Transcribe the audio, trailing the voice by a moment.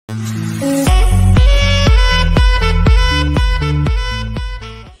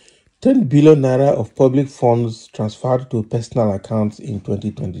10 billion naira of public funds transferred to personal accounts in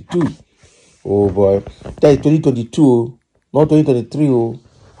 2022. Oh boy, that is 2022, not 2023. Oh.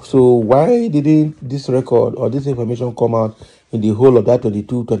 So why didn't this record or this information come out in the whole of that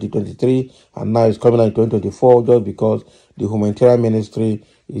 2023, and now it's coming out in 2024 just because the humanitarian ministry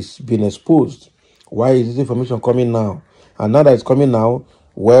is being exposed? Why is this information coming now? And now that it's coming now,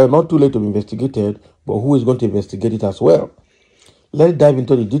 well, not too late to be investigated, but who is going to investigate it as well? Let's dive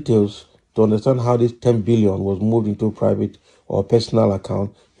into the details to understand how this 10 billion was moved into a private or personal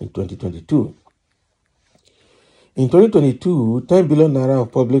account in 2022. In 2022, 10 billion naira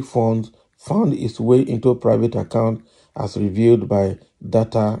of public funds found its way into a private account as revealed by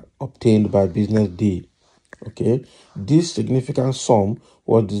data obtained by Business Day. Okay, this significant sum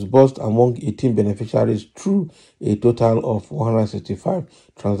was disbursed among 18 beneficiaries through a total of 165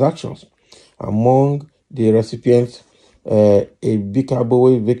 transactions. Among the recipients, a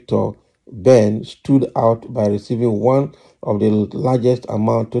Bikabowe Victor Ben stood out by receiving one of the largest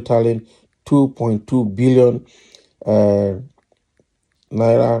amount, totaling 2.2 billion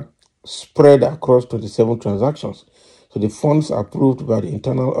naira spread across 27 transactions. So the funds approved by the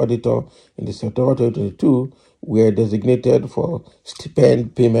internal auditor in the September 2022 were designated for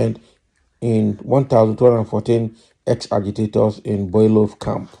stipend payment in 1,214 ex-agitators in Boilov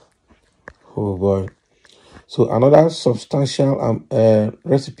camp. Oh boy. So another substantial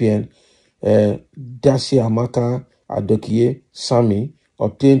recipient, Dasi Amaka Adokie Sami,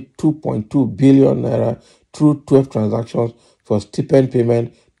 obtained 2.2 billion naira through 12 transactions for stipend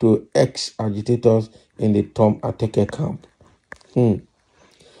payment to ex-agitators in the Tom Ateke camp.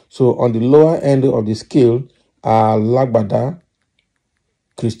 So on the lower end of the scale, Lagbada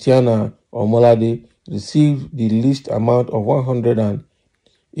Christiana Omolade received the least amount of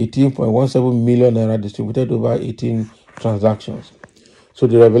 118.17 million naira distributed over 18 transactions. So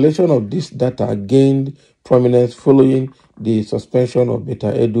the revelation of this data gained prominence following the suspension of Beta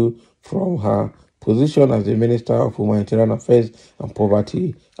Edu from her position as the Minister of Humanitarian Affairs and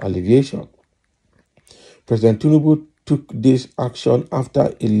Poverty Alleviation. President Tinubu took this action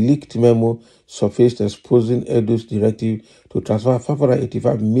after a leaked memo surfaced exposing Edu's directive to transfer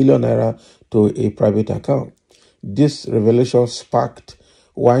 585 million naira to a private account. This revelation sparked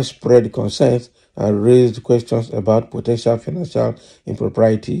widespread concerns and raised questions about potential financial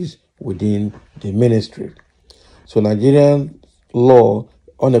improprieties within the ministry. So Nigerian law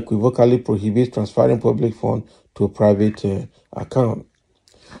unequivocally prohibits transferring public funds to a private account.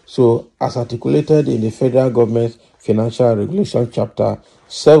 So as articulated in the federal government's Financial Regulation Chapter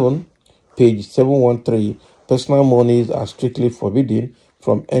 7, page 713, personal monies are strictly forbidden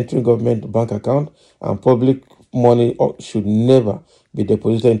from entering government bank account, and public money should never be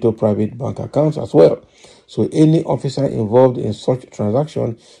deposited into private bank accounts as well. So any officer involved in such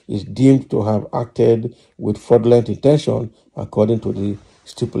transaction is deemed to have acted with fraudulent intention according to the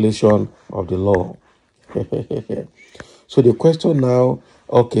stipulation of the law. So the question now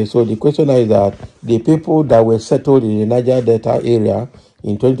is that the people that were settled in the Niger Delta area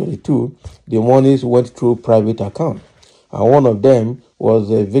in 2022, the monies went through private account. And one of them was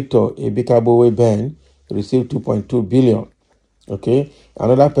Victor Ebikabowe Ben, received 2.2 billion. Okay.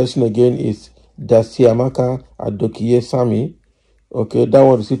 Another person again is Dasiamaka Adokie Sami. Okay, that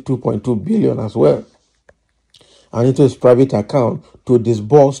one received 2.2 billion as well. And into his private account to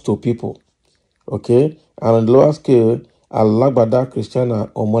disburse to people. Okay. And on the lower scale, Alagbada Christiana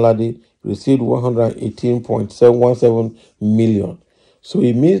Omolade received 118.717 million. So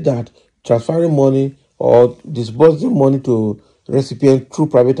it means that transferring money or disbursing money to recipients through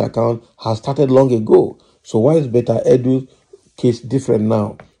private account has started long ago. So why is Beta Edu case different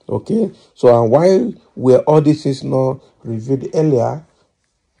now? Okay. So and why were all these things not reviewed earlier,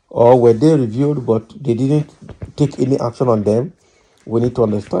 or were they reviewed but they didn't take any action on them? We need to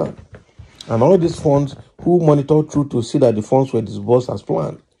understand. And all these funds, who monitored through to see that the funds were disbursed as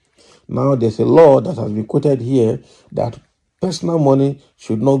planned? Now there's a law that has been quoted here that personal money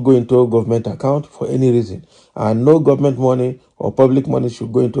should not go into a government account for any reason, and no government money or public money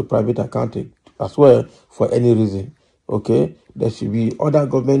should go into a private account as well for any reason. Okay, there should be other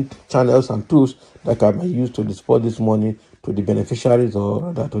government channels and tools that can be used to disperse this money to the beneficiaries or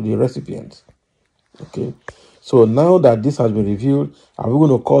rather to the recipients. Okay, so now that this has been reviewed, are we going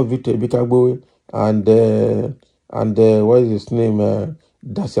to call Victor Bikagbo and what is his name,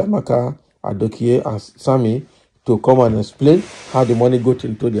 Dasiamaka Adokie and Sami, to come and explain how the money got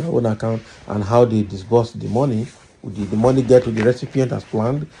into their own account and how they disbursed the money? Did the money get to the recipient as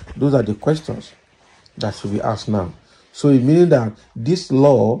planned? Those are the questions that should be asked now. So it means that this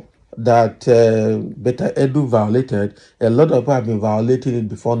law that Beta Edu violated, a lot of people have been violating it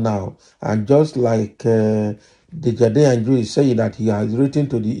before now. And just like the Jade Andrew is saying that he has written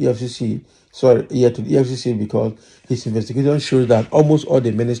to the EFCC, to the EFCC, because his investigation shows that almost all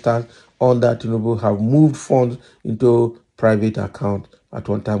the ministers under Tinubu have moved funds into private accounts at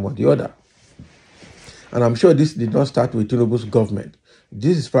one time or the other. And I'm sure this did not start with Tinubu's government.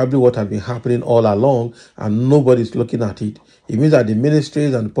 This is probably what has been happening all along, and nobody's looking at it. It means that the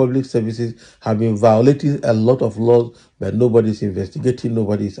ministries and public services have been violating a lot of laws, but nobody's investigating,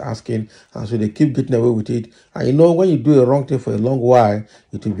 nobody's asking, and so they keep getting away with it. And you know, when you do a wrong thing for a long while,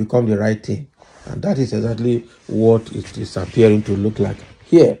 it will become the right thing. And that is exactly what it is appearing to look like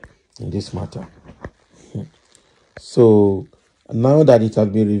here in this matter. So now that it has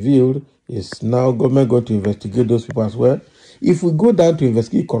been revealed, is now government going to investigate those people as well? If we go down to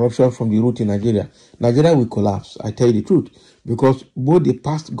investigate corruption from the root in Nigeria, Nigeria will collapse. I tell you the truth, because both the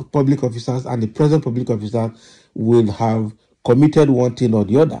past public officers and the present public officers will have committed one thing or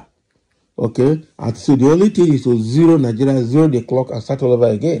the other. Okay, and so the only thing is to zero Nigeria, zero the clock, and start all over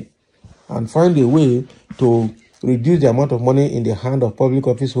again, and find a way to reduce the amount of money in the hand of public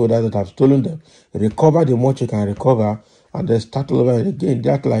office holders that have stolen them, recover the much you can recover, and then start all over again.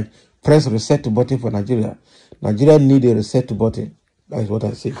 That's like press reset button for Nigeria. Nigeria need a reset button. That is what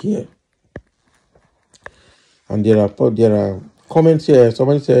I say here. And there are comments here.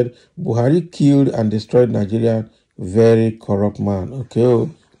 Somebody said, Buhari killed and destroyed Nigeria. Very corrupt man. Okay,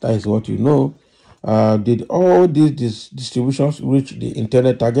 oh, that is what you know. Did all these distributions reach the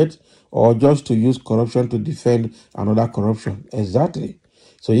intended target, or just to use corruption to defend another corruption? Exactly.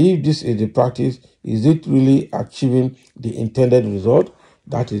 So if this is the practice, is it really achieving the intended result?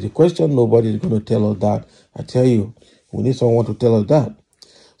 That is the question. Nobody is going to tell us that. I tell you, we need someone to tell us that.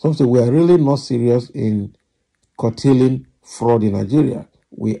 Some say we are really not serious in curtailing fraud in Nigeria.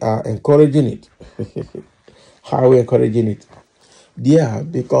 We are encouraging it. How are we encouraging it? Yeah,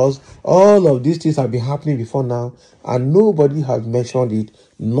 because all of these things have been happening before now, and nobody has mentioned it.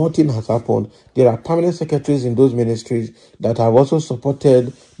 Nothing has happened. There are permanent secretaries in those ministries that have also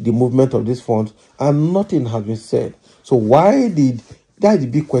supported the movement of these funds, and nothing has been said. So that's the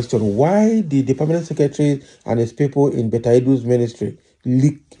big question. Why did the permanent secretary and his people in Beta Edu's ministry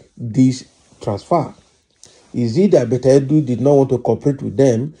leak this transfer? Is it that Beta Edu did not want to cooperate with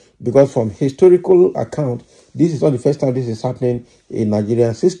them? Because from historical account, this is not the first time this is happening in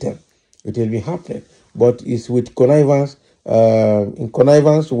Nigerian system. It has been happening, but it's with connivance, in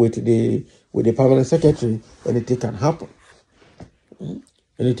connivance with the permanent secretary. Anything can happen.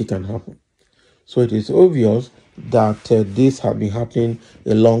 Anything can happen. So it is obvious that this has been happening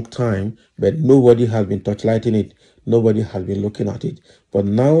a long time, but nobody has been touchlighting it. Nobody has been looking at it. But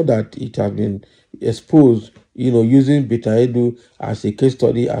now that it has been exposed, you know, using Beta Edu as a case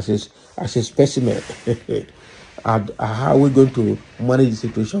study, as a specimen, and how are we going to manage the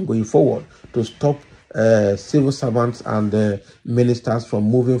situation going forward to stop civil servants and ministers from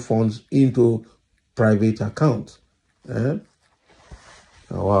moving funds into private accounts? Oh,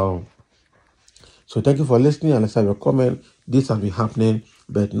 wow. So thank you for listening, and let's have a comment. This has been happening,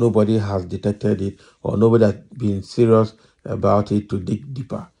 but nobody has detected it, or nobody has been serious about it to dig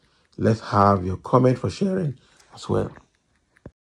deeper. Let's have your comment for sharing as well.